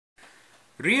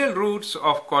Real roots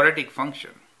of quadratic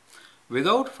function.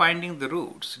 Without finding the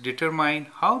roots, determine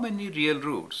how many real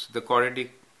roots the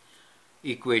quadratic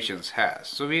equations has.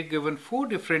 So we are given 4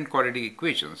 different quadratic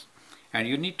equations and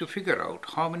you need to figure out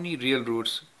how many real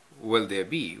roots will there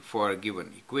be for a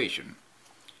given equation.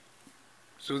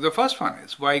 So the first one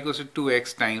is y equals to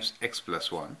 2x times x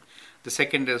plus 1. The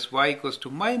second is y equals to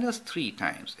minus 3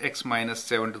 times x minus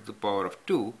 7 to the power of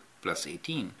 2 plus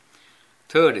 18.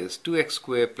 Third is 2x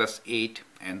squared plus 8,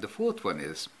 and the fourth one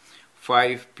is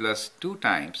 5 plus 2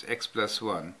 times x plus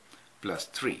 1 plus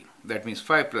 3. That means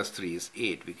 5 plus 3 is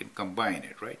 8. We can combine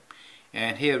it, right?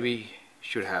 And here we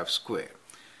should have square.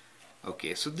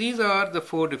 Okay, so these are the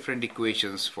 4 different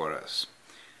equations for us.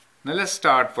 Now let's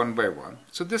start one by one.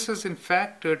 So this is in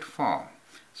factored form.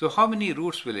 So how many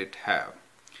roots will it have?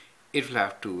 It will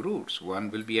have 2 roots. One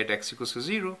will be at x equals to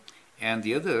 0 and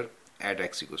the other at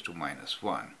x equals to minus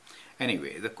 1.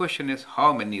 Anyway, the question is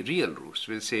how many real roots?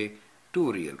 We'll say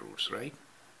 2 real roots, right?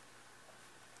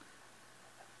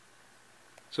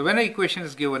 So when an equation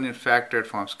is given in factored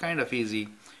form, it's kind of easy.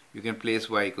 You can place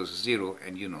y equals to 0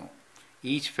 and you know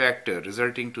each factor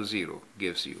resulting to 0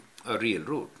 gives you a real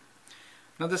root.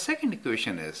 Now the second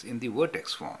equation is in the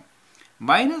vertex form.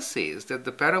 Minus says that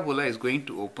the parabola is going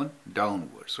to open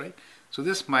downwards, right? So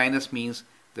this minus means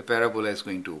the parabola is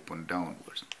going to open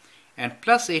downwards. And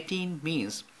plus 18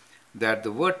 means that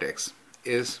the vertex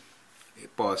is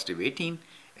positive 18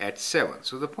 at 7.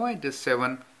 So the point is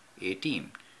 7,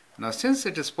 18. Now since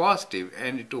it is positive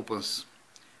and it opens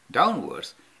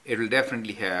downwards, it will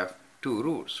definitely have 2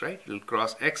 roots, right? It will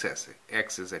cross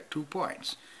x-axis at 2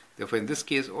 points. Therefore in this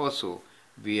case also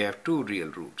we have 2 real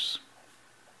roots.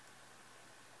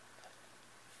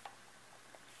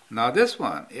 Now this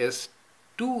one is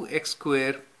 2x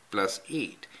squared plus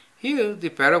 8. Here the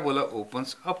parabola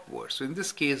opens upwards. So in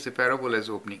this case the parabola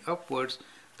is opening upwards.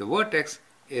 The vertex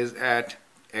is at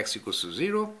x equals to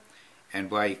 0 and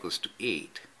y equals to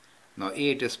 8. Now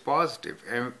 8 is positive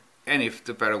and if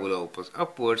the parabola opens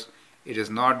upwards, it is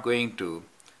not going to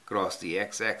cross the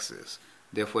x-axis.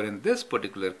 Therefore in this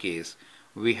particular case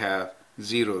we have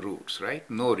 0 roots, right?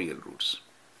 No real roots.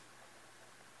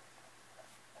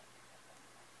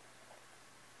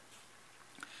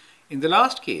 In the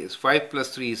last case, 5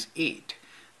 plus 3 is 8.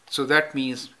 So that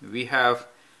means we have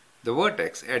the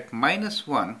vertex at minus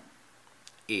 1,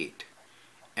 8.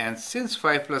 And since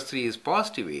 5 plus 3 is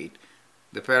positive 8,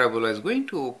 the parabola is going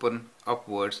to open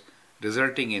upwards,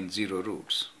 resulting in 0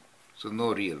 roots. So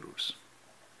no real roots.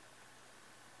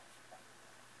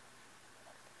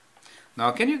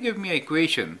 Now can you give me an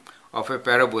equation of a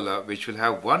parabola which will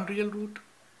have 1 real root?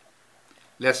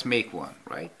 Let's make one,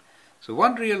 right? So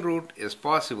 1 real root is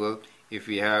possible if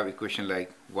we have equation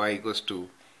like y equals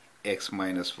to x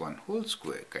minus 1 whole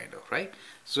square, kind of, right?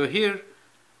 So here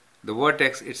the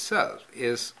vertex itself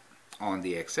is on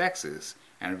the x-axis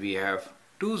and we have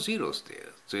 2 zeros there.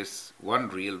 So it's 1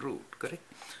 real root, correct?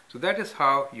 So that is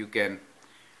how you can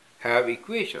have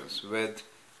equations with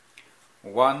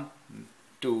 1,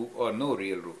 2 or no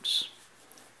real roots.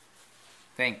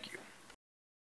 Thank you.